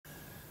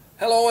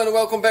Hello and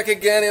welcome back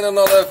again in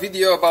another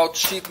video about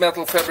sheet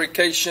metal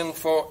fabrication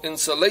for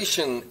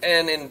insulation.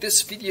 And in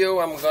this video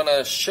I'm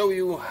gonna show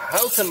you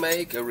how to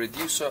make a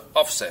reducer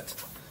offset.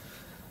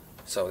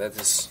 So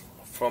this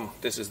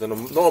is the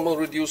normal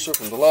reducer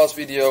from the last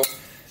video,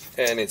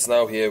 and it's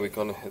now here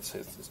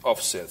it's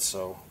offset.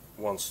 So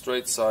one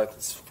straight side,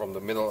 it's from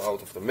the middle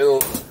out of the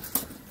middle,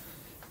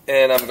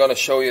 and I'm gonna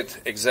show you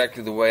it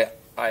exactly the way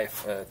I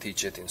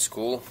teach it in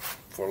school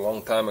for a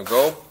long time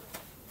ago.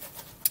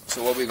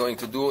 So what we're going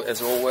to do,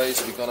 as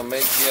always, we're going to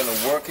make here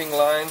a working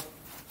line.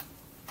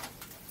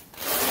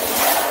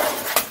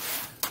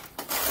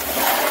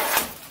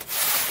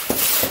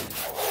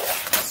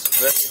 It's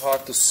very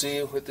hard to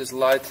see with this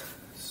light,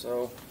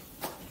 so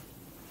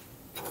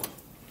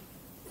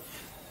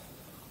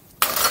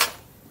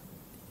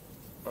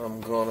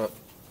I'm gonna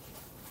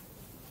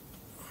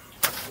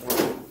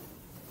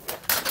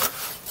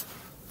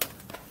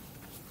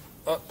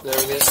there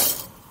it is.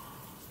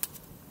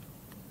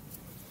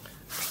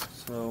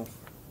 So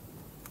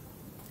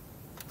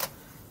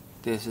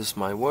this is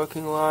my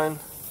working line.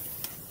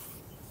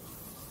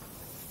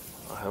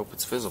 I hope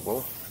it's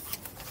visible.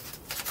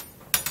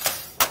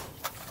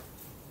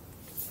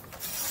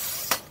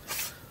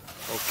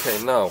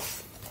 Okay, now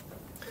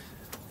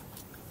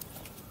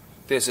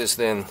this is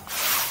then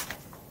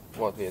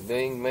what we're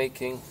doing,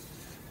 making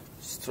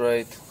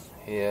straight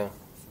here.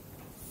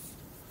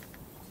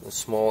 The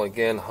small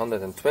again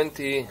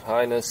 120,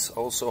 highness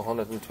also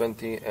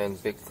 120,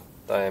 and big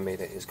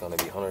diameter is going to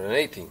be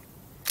 180.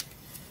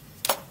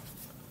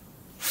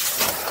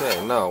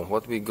 Okay, now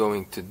what we're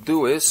going to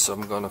do is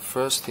I'm going to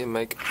first here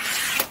make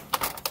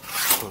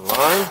a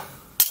line.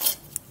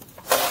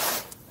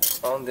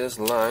 On this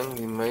line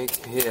we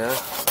make here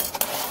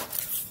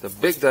the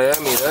big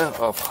diameter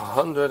of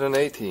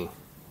 180.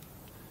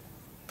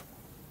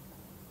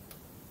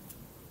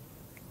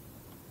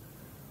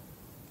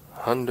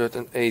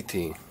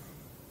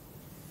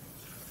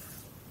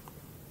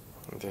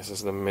 This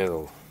is the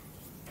middle.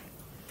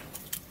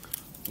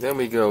 Then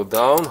we go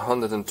down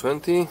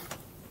 120.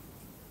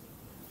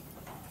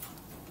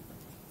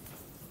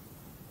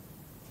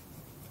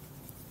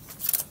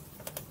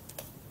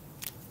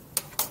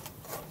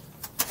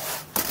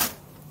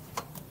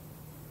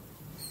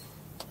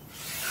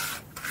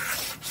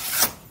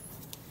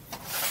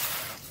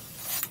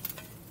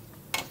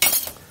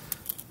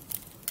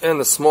 And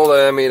the small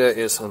diameter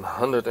is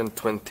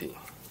 120.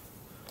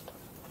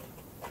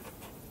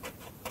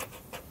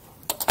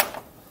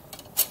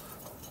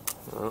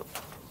 Oh.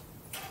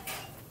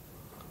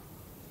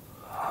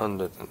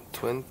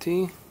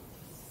 120,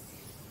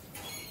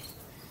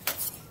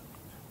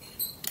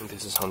 and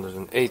this is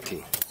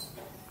 180.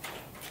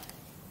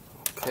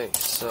 Okay,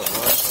 so what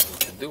I need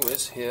to do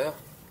is here,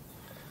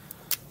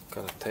 I'm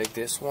gonna take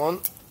this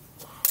one.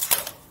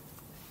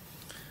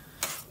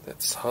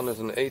 That's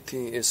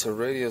 180 is a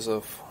radius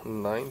of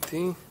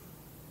 90.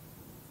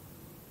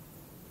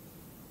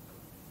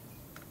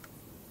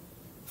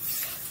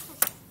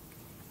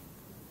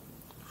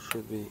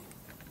 Should be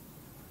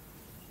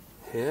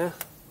here.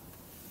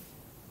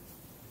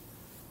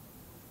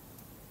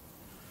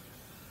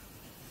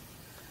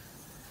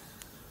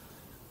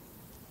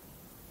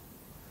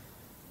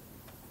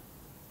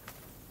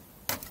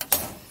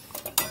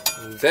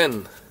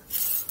 Then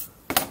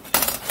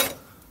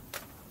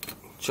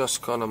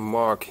just gonna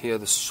mark here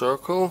the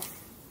circle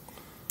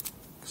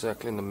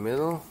exactly in the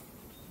middle,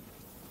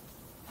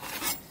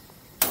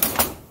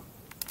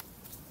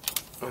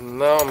 and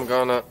now I'm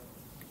gonna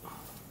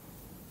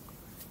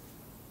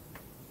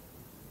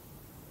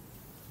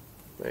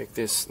make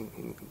this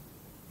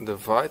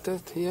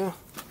divided here,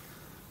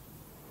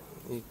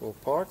 equal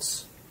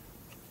parts.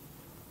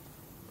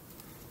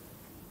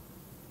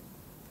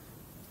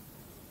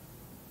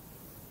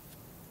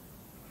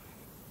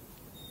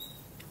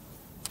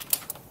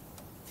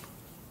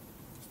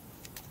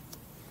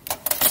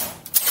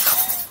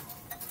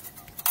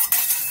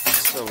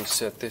 So we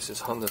said this is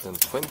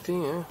 120,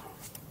 yeah?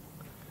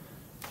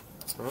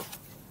 So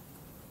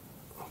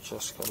I'm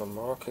just gonna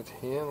mark it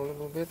here a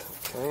little bit.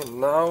 Okay,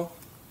 now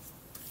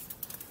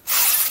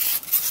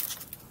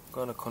I'm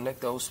gonna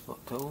connect those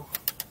two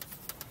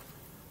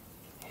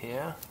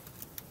here.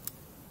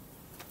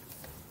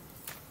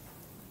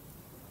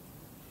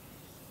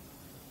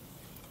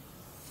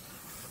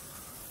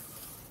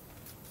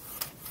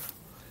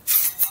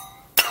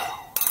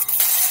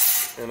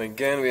 And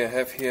again we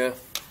have here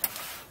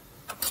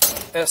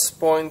S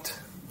point,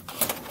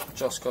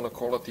 just gonna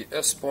call it the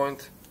S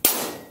point.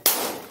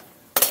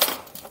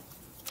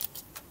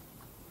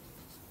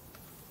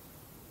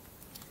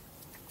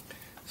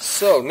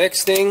 So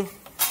next thing,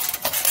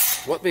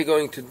 what we're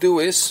going to do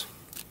is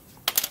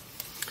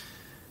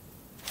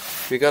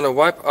we're gonna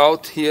wipe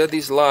out here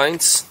these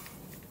lines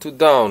to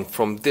down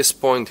from this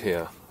point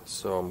here.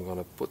 So I'm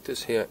gonna put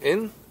this here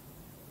in.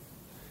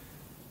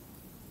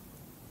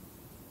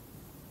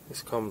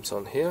 This comes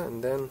on here,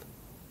 and then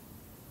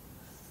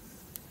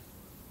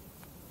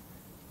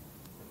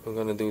we're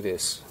gonna do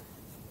this.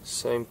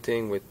 Same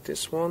thing with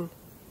this one.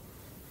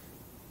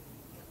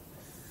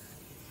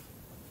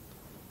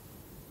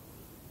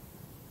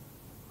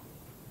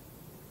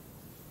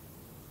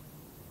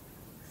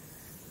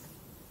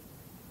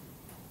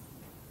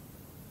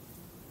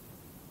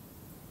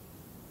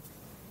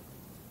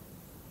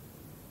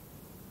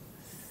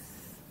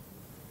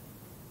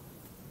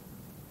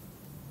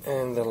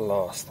 and the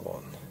last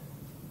one.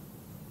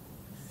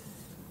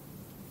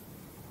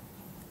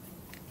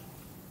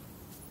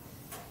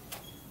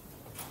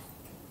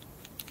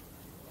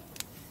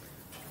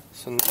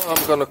 So now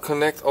I'm going to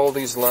connect all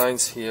these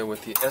lines here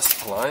with the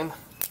S-spline.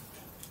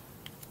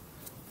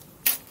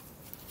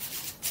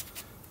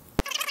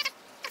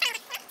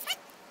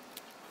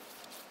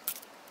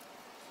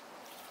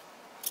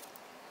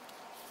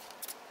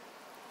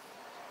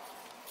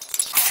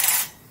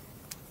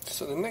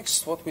 So the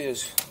next what we are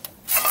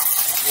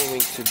going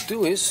to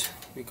do is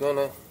we're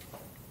gonna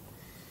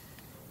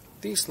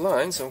these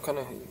lines, I'm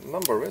gonna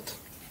number it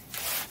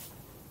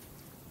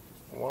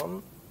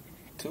 1,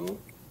 2,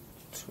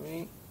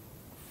 3,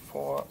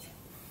 4,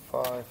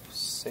 5,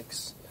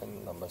 6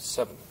 and number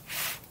 7.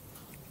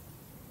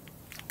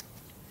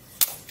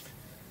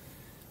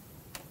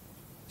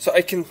 So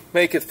I can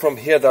make it from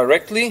here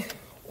directly,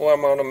 or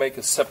I'm gonna make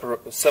a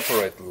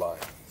separated line.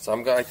 So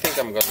I think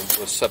I'm gonna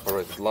do a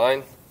separated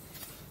line.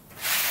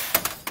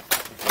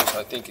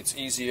 I think it's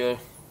easier.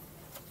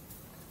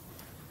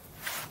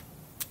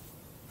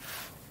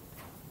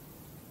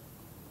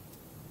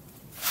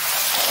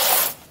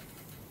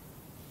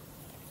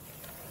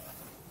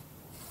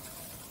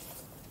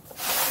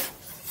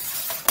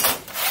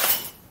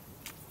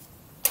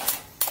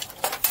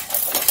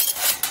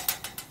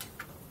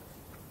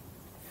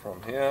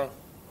 From here,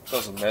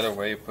 doesn't matter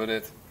where you put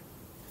it.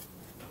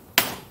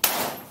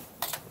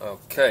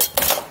 Okay.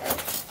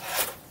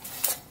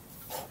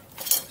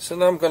 So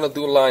now I'm going to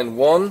do line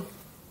 1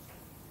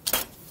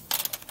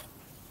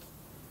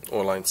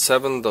 or line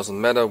 7,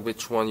 doesn't matter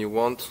which one you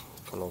want.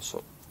 You can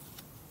also,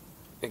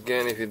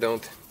 again, if you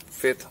don't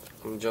fit,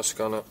 I'm just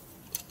going to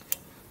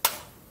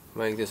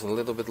make this a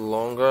little bit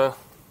longer.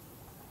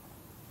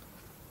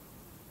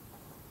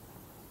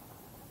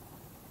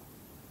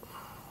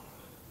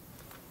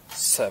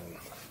 Seven.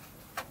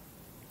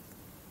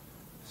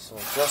 So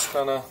I'm just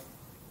going to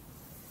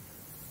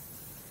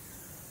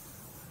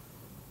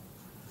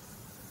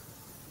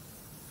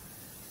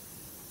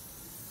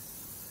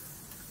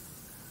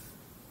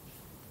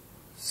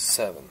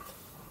seven.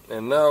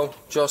 And now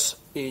just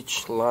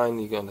each line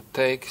you're going to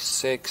take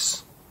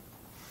 6,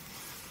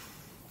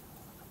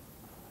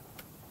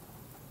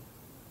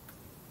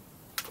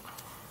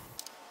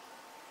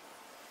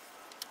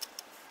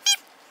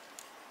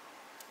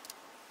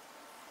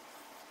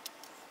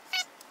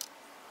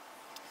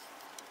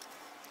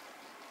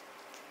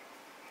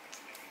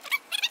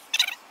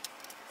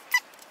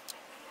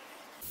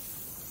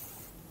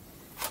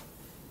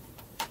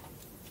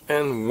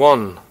 and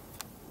 1.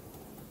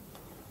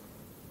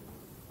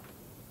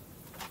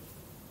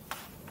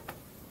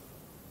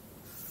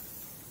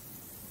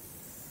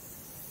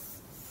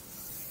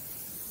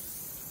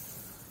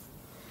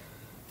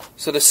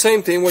 So the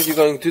same thing what you're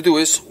going to do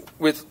is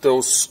with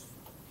those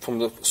from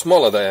the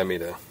smaller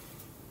diameter.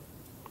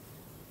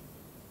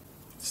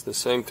 It's the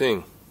same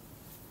thing.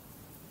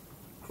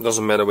 It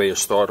doesn't matter where you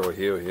start or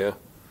here or here.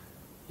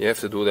 You have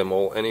to do them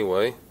all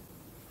anyway.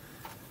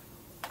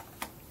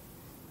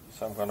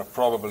 So I'm going to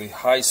probably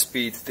high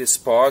speed this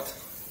part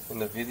in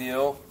the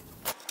video.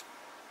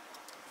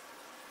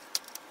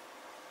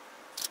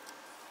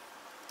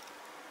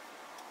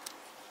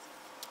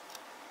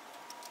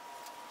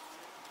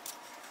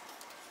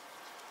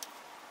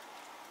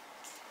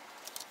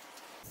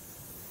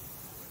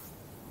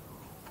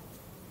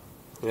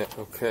 Yeah,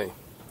 okay.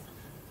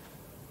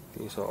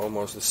 These are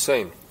almost the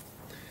same.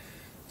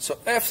 So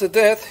after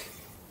that,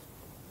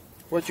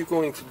 what you're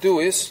going to do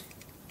is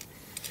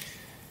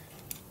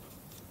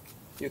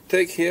you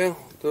take here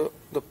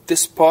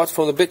this part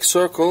from the big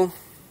circle.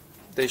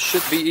 They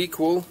should be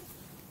equal.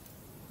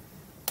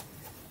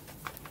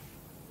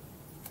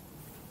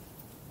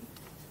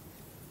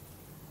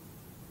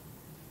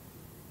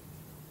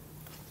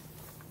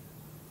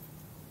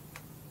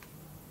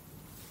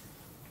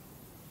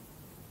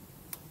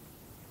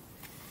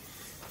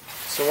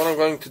 So what I'm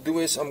going to do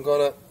is I'm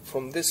gonna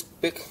from this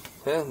big,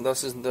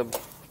 this is the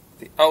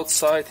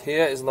outside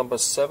here is number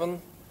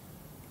 7,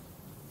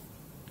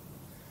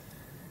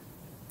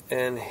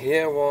 and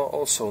here were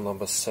also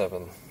number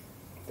 7.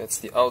 That's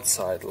the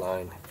outside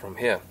line from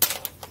here.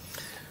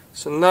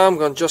 So now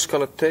I'm just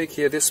gonna take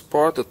here this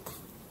part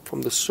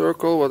from the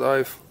circle what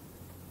I've.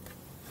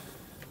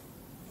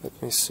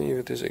 Let me see if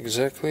it is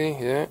exactly.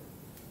 Yeah.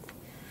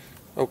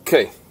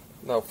 Okay.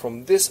 Now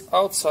from this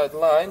outside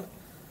line,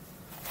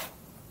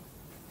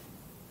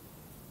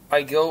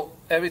 I go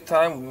every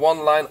time one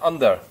line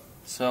under.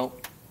 So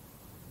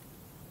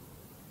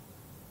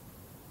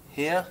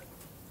here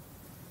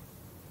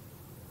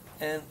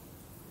and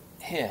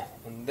here,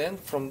 and then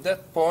from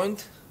that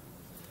point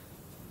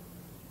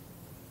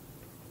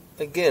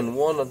again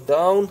one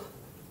down,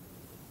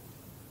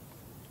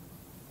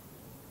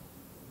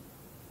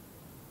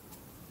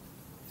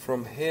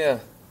 from here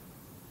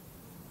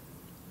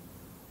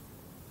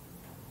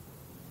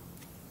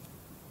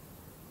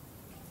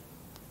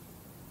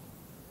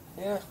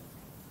here.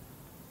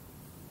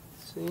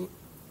 See,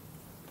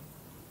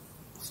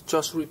 it's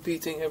just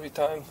repeating every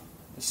time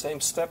the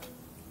same step.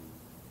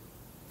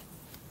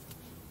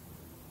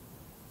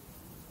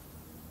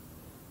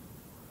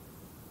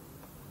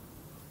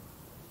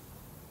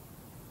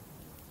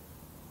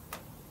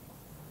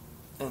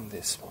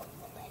 this one.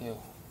 Here,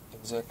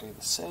 exactly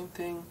the same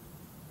thing.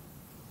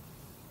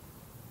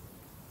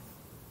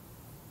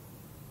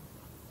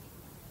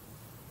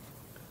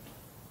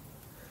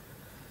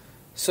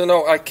 So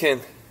now I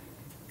can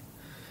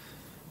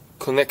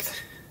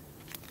connect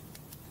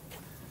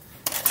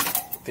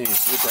these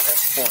with the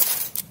F point.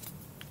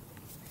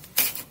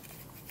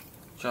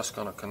 Just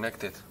gonna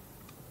connect it.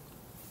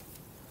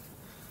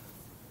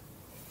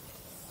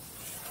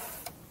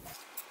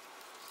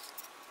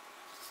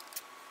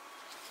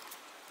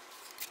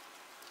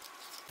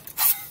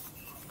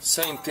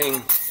 Same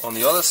thing on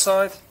the other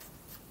side.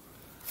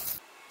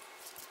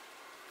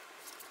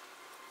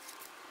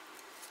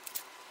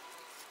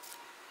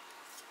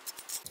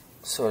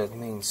 So that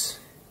means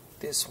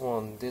this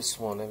one,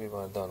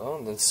 everybody done.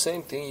 Oh, the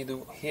same thing you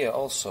do here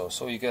also.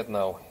 So you get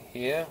now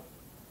here,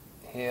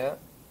 here,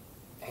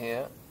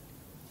 here.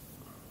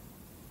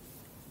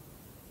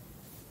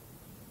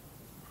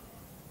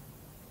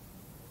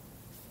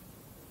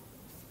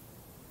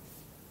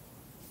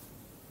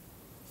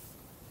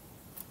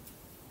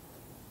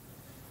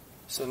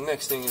 So the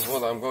next thing is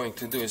what I'm going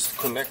to do is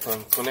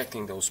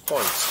connecting those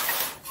points.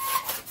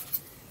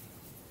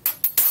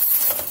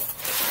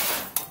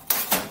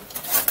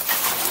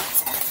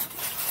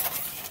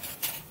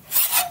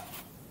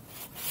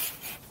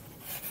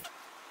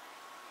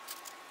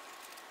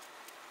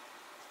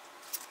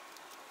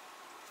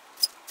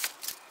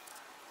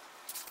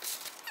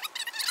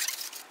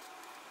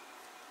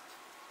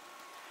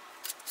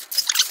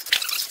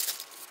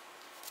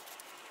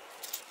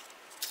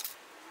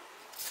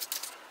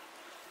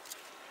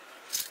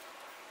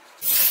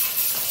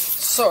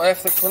 So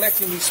after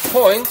connecting these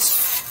points,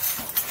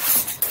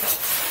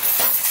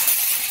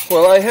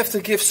 well, I have to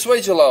give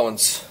swage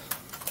allowance.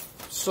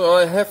 So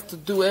I have to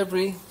do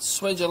every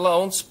swage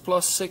allowance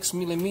plus 6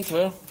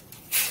 millimeter.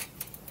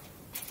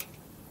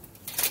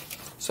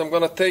 So I'm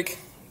gonna take,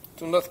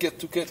 to not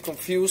get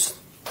confused,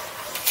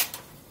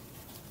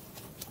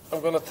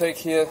 I'm gonna take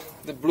here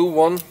the blue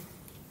one.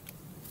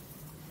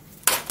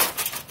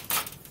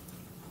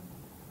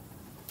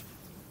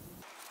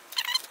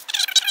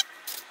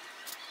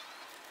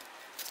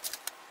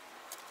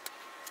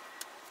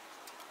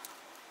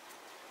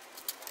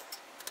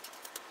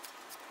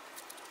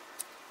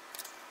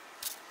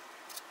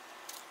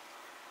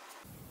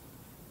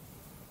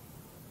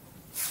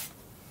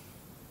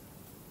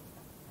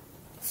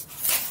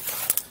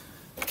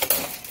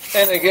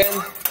 And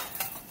again,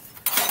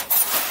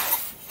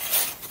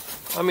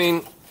 I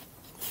mean,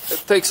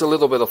 it takes a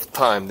little bit of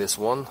time, this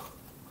one.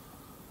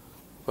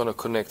 I'm gonna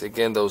connect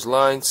again those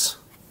lines.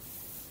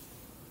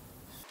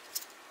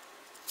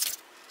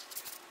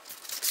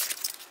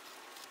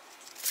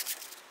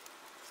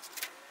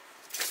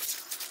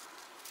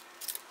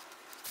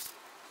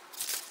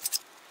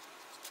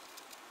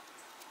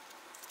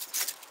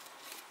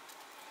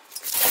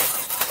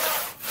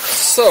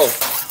 So,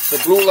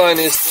 the blue line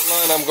is the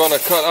line I'm gonna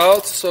cut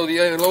out, so the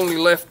only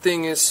left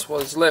thing is,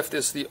 what's left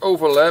is the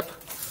overlap.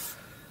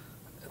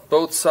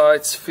 Both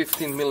sides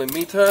 15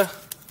 millimeter.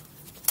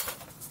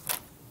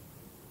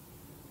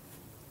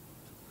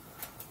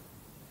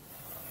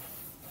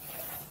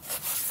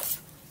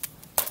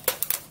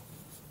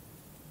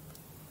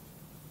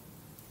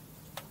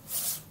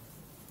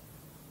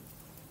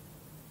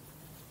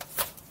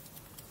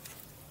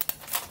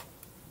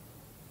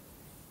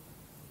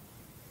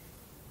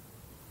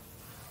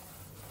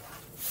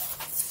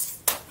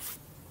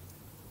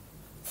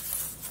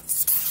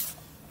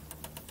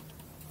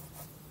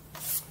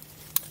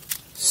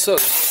 So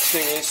the next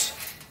thing is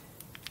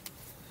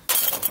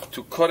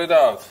to cut it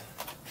out.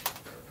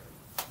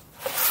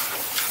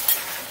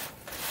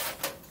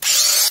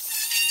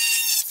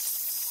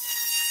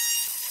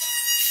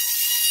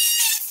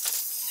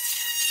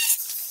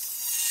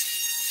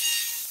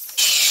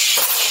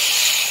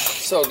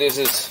 So this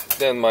is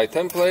then my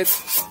template.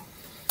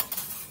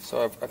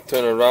 So I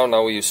turn around,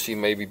 now you see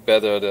maybe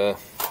better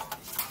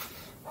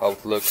how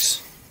it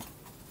looks.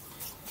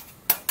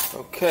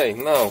 Okay,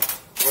 now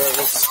where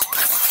is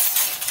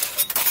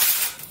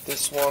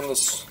this one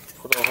is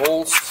for the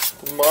holes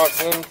to mark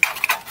them.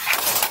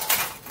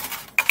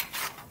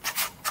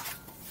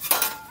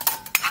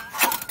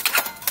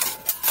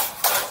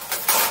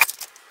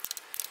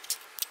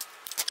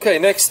 Okay,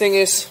 next thing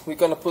is we're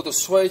gonna put a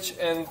swage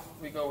and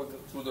we go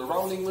through the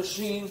rounding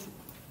machine.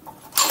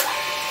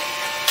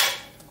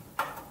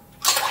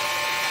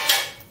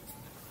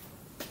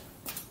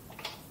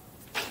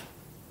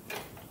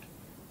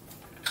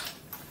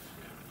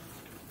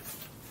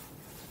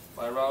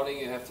 By rounding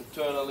you have to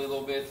turn a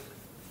little bit.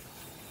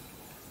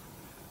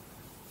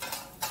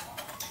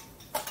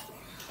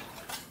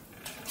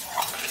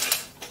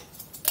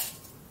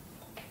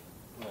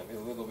 Maybe a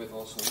little bit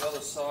also the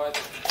other side.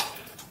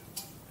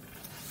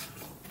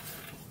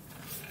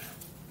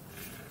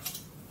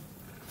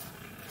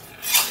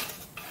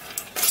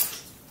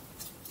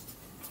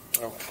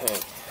 Okay.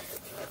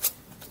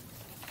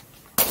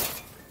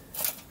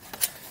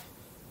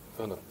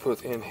 I'm gonna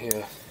put in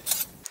here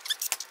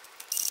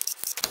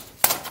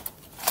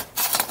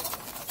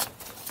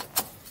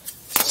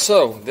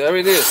So there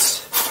it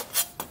is.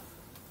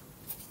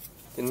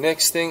 The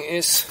next thing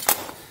is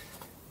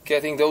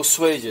getting those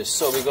swages.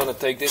 So we're gonna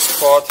take this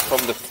part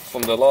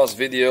from the last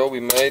video we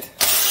made.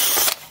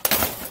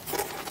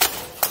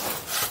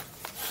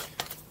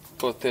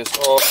 Put this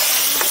off.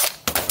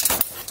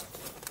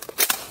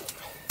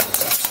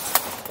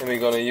 And we're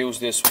gonna use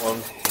this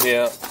one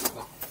here.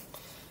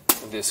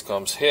 And this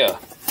comes here.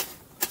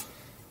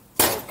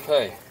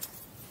 Okay.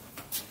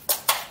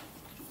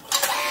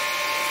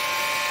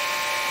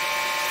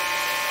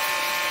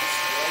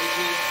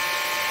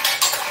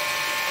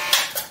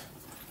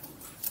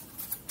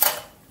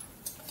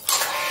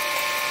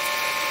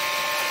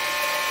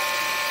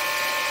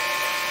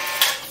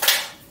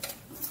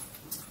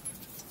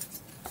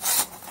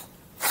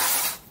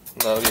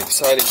 Now the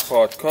exciting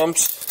part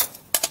comes.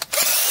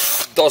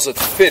 Does it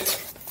fit?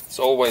 It's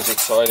always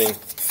exciting.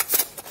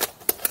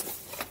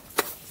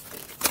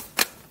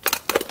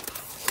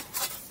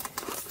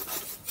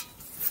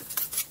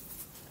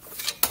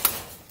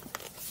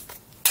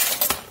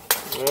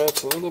 Yeah,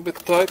 it's a little bit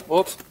tight,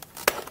 but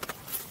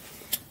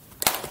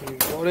we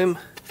got him.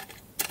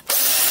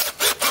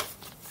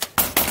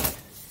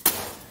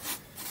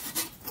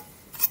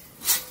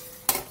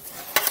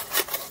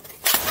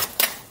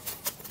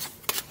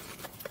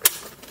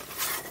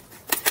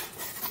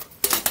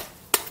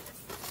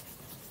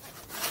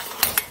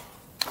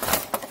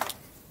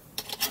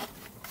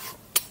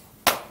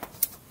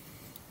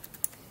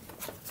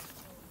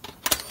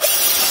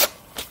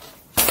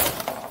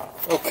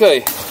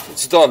 Okay,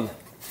 it's done.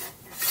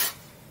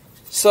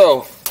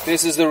 So,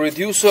 this is the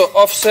reducer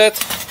offset.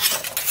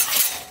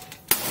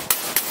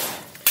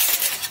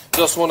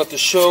 Just wanted to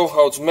show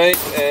how it's made,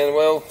 and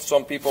well,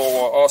 some people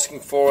were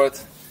asking for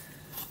it,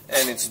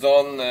 and it's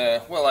done.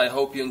 Well, I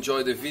hope you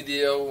enjoyed the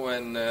video,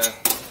 and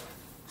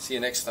see you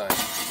next time.